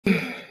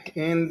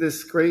In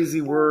this crazy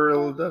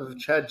world of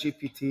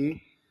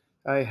ChatGPT,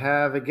 I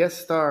have a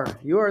guest star.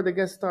 You are the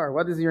guest star.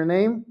 What is your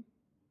name?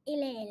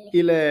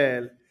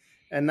 Hillel.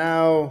 And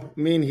now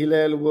me and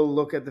Hillel will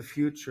look at the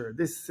future.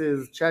 This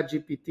is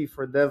ChatGPT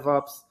for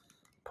DevOps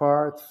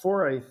part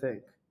 4, I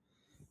think.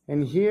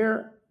 And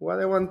here, what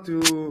I want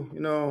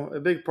to, a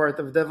big part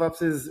of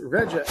DevOps is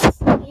regex.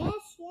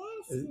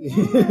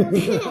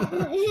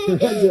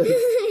 Regex.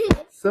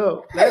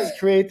 So let's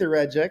create a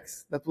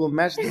regex that will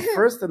match the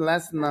first and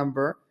last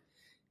number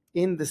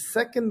in the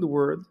second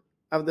word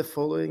of the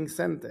following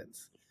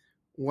sentence.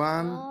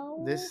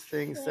 1, this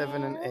thing,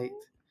 7 and 8.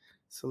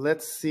 So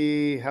let's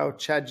see how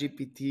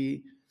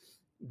ChatGPT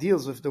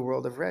deals with the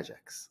world of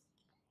regex.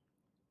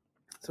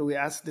 So we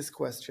ask this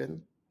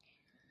question.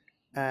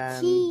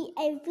 And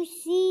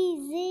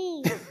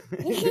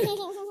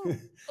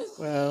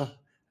well,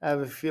 I have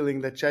a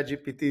feeling that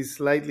ChatGPT is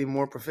slightly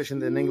more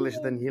proficient in English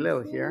than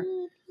Hillel here.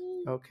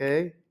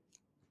 Okay.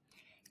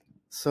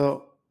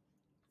 So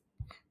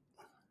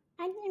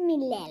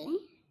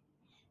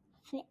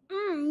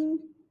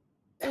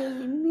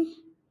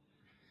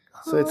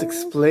it's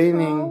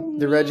explaining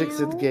the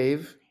regex it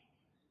gave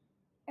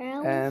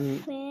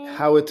and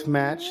how it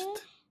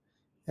matched,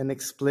 and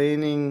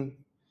explaining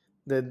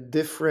the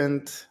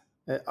different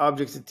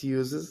objects it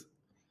uses.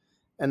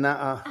 And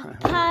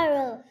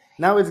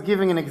now it's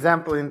giving an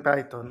example in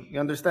Python. You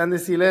understand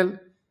this, Hillel?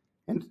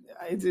 And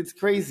it's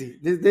crazy.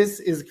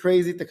 This is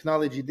crazy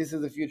technology. This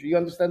is the future. You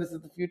understand this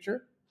is the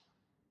future?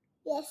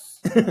 Yes.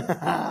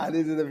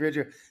 This is the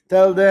future.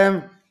 Tell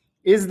them,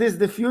 is this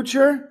the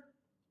future?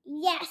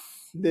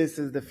 Yes. This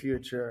is the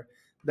future.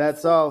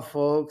 That's all,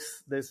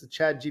 folks. There's a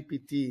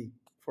ChatGPT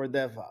for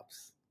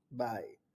DevOps. Bye.